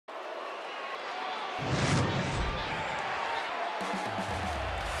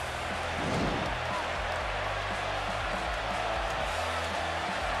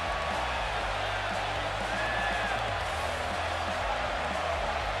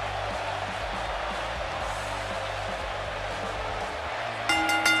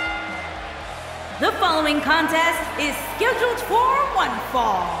The following contest is scheduled for one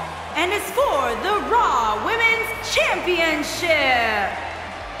fall and is for the Raw Women's Championship.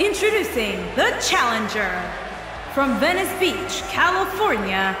 Introducing the challenger from Venice Beach,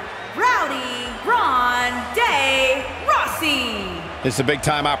 California, Rowdy Ronda Rousey. This is a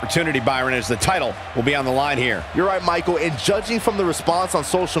big-time opportunity, Byron, as the title will be on the line here. You're right, Michael, and judging from the response on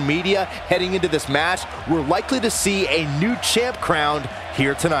social media heading into this match, we're likely to see a new champ crowned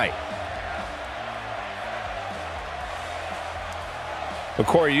here tonight. But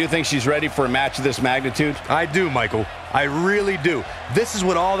Corey, do you think she's ready for a match of this magnitude? I do, Michael. I really do. This is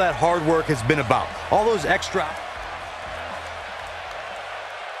what all that hard work has been about. All those extra...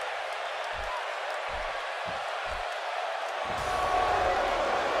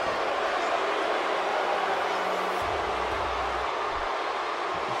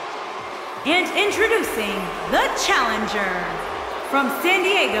 And introducing the challenger from San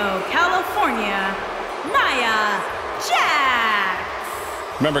Diego, California, Nia Jax.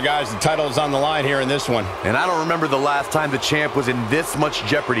 Remember, guys, the title is on the line here in this one. And I don't remember the last time the champ was in this much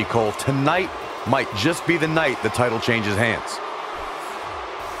jeopardy, Cole. Tonight might just be the night the title changes hands.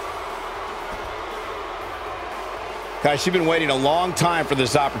 Guys, she's been waiting a long time for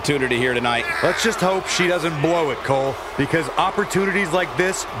this opportunity here tonight. Let's just hope she doesn't blow it, Cole, because opportunities like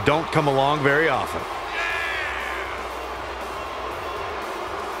this don't come along very often.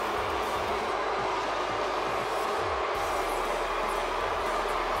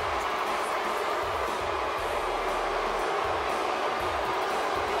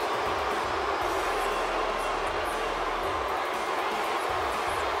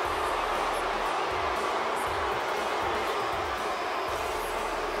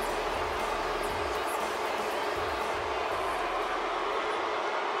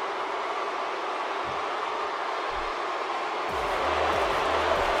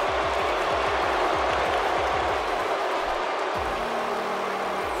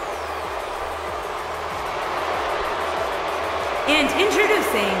 And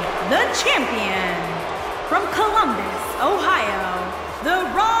introducing the champion from Columbus, Ohio, the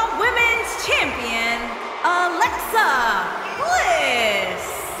Raw Women's Champion, Alexa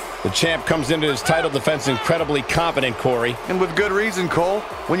Bliss. The champ comes into his title defense incredibly confident, Corey. And with good reason, Cole.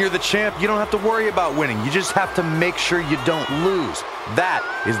 When you're the champ, you don't have to worry about winning. You just have to make sure you don't lose. That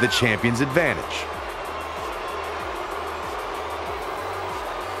is the champion's advantage.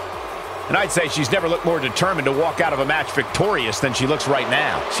 And I'd say she's never looked more determined to walk out of a match victorious than she looks right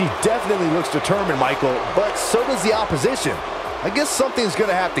now. She definitely looks determined, Michael, but so does the opposition. I guess something's going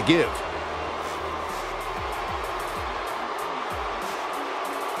to have to give.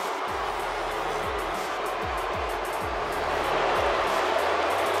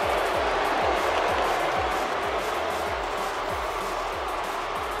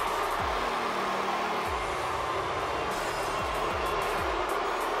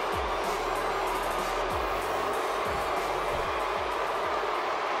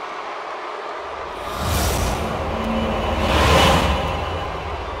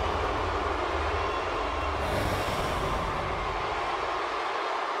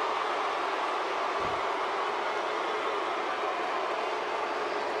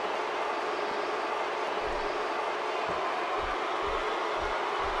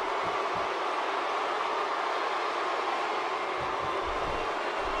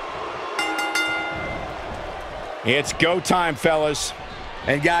 It's go time, fellas.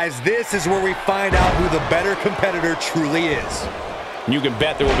 And guys, this is where we find out who the better competitor truly is. You can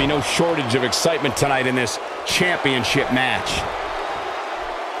bet there will be no shortage of excitement tonight in this championship match.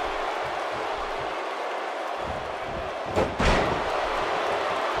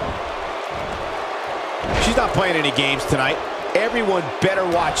 She's not playing any games tonight. Everyone better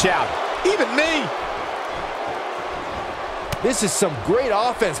watch out. Even me. This is some great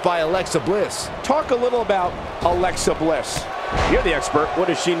offense by Alexa Bliss. Talk a little about Alexa Bliss. You're the expert. What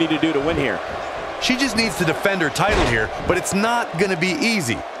does she need to do to win here? She just needs to defend her title here, but it's not going to be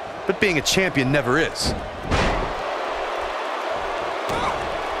easy. But being a champion never is.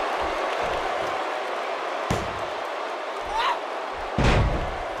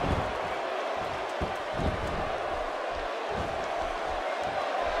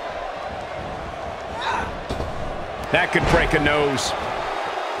 That could break a nose.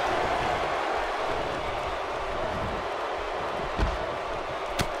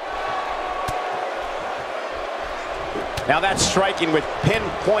 Now that's striking with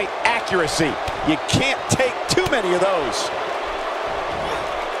pinpoint accuracy. You can't take too many of those.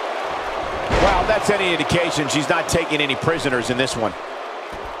 Wow, that's any indication she's not taking any prisoners in this one.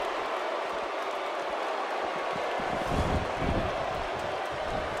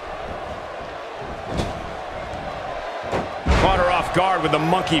 Caught her off guard with the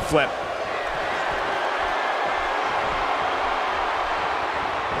monkey flip.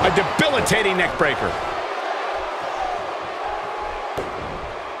 A debilitating neck breaker.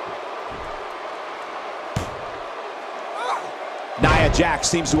 Nia Jax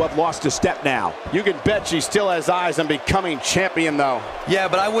seems to have lost a step now. You can bet she still has eyes on becoming champion, though. Yeah,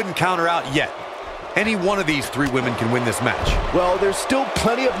 but I wouldn't count her out yet. Any one of these three women can win this match. Well, there's still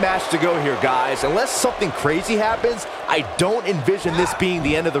plenty of match to go here, guys. Unless something crazy happens, I don't envision this being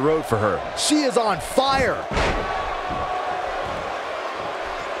the end of the road for her. She is on fire.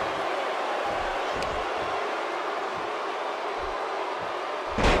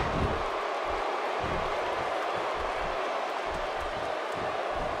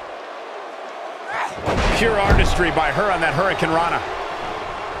 Pure artistry by her on that Hurricane Rana.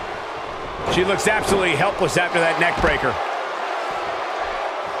 She looks absolutely helpless after that neck breaker.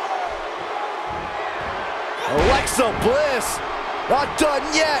 Alexa Bliss, not done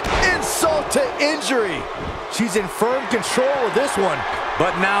yet. Insult to injury. She's in firm control of this one.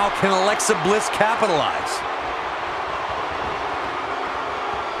 But now, can Alexa Bliss capitalize?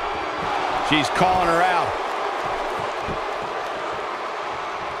 She's calling her out.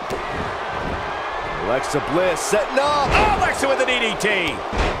 Alexa Bliss setting up. Oh, Alexa with an DDT.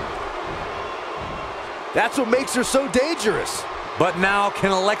 That's what makes her so dangerous. But now,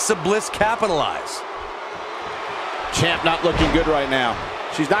 can Alexa Bliss capitalize? Champ not looking good right now.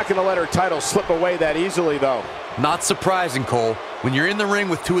 She's not going to let her title slip away that easily, though. Not surprising, Cole. When you're in the ring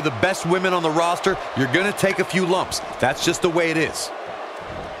with two of the best women on the roster, you're going to take a few lumps. That's just the way it is.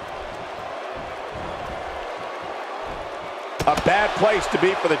 A bad place to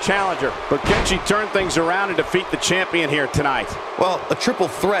be for the challenger. But can she turn things around and defeat the champion here tonight? Well, a triple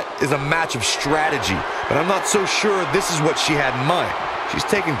threat is a match of strategy, but I'm not so sure this is what she had in mind. She's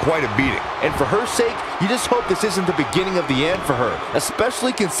taken quite a beating. And for her sake, you just hope this isn't the beginning of the end for her,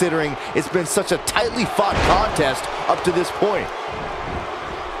 especially considering it's been such a tightly fought contest up to this point.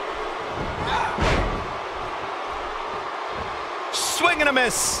 Swing and a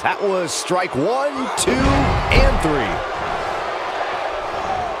miss. That was strike 1, 2, and 3.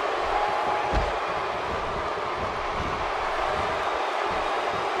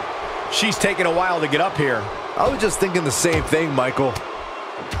 She's taking a while to get up here. I was just thinking the same thing, Michael.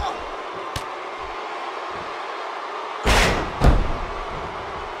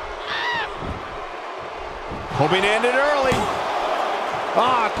 Hoping to end it early.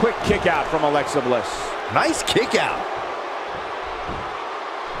 Ah, quick kick out from Alexa Bliss. Nice kick out.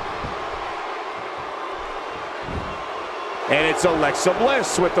 And it's Alexa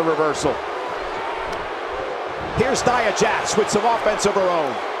Bliss with the reversal. Here's Nia Jax with some offense of her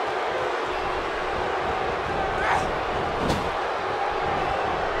own.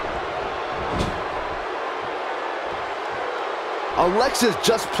 Alexa's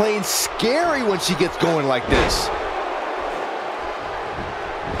just plain scary when she gets going like this.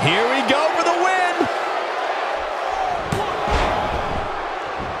 Here we go for the win.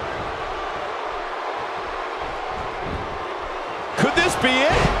 Could this be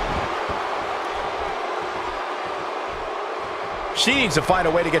it? She needs to find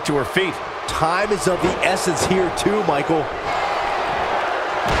a way to get to her feet. Time is of the essence here too, Michael.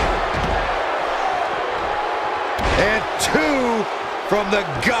 And 2 from the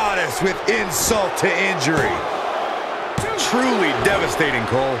goddess with insult to injury. Truly devastating,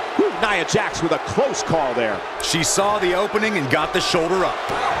 Cole. Whew, Nia Jax with a close call there. She saw the opening and got the shoulder up.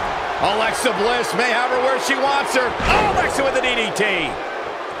 Alexa Bliss may have her where she wants her. Oh, Alexa with the DDT.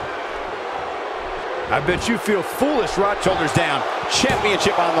 I bet you feel foolish, Rod. Shoulders down.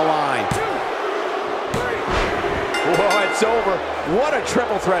 Championship on the line. 2, 3. Whoa, it's over. What a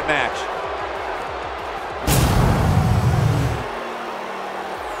triple threat match.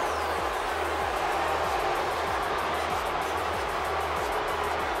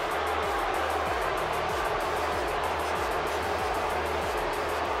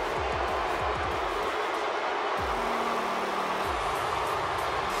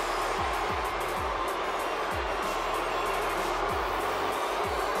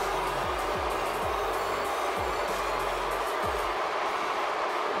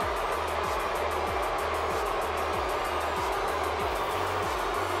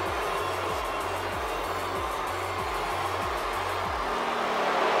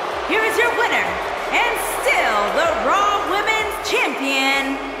 Here is your winner, and still the Raw Women's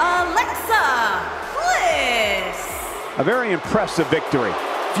Champion, Alexa Bliss. A very impressive victory.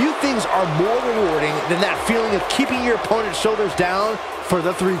 Few things are more rewarding than that feeling of keeping your opponent's shoulders down for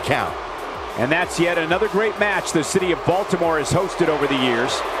the 3 count. And that's yet another great match the city of Baltimore has hosted over the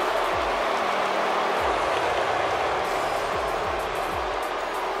years.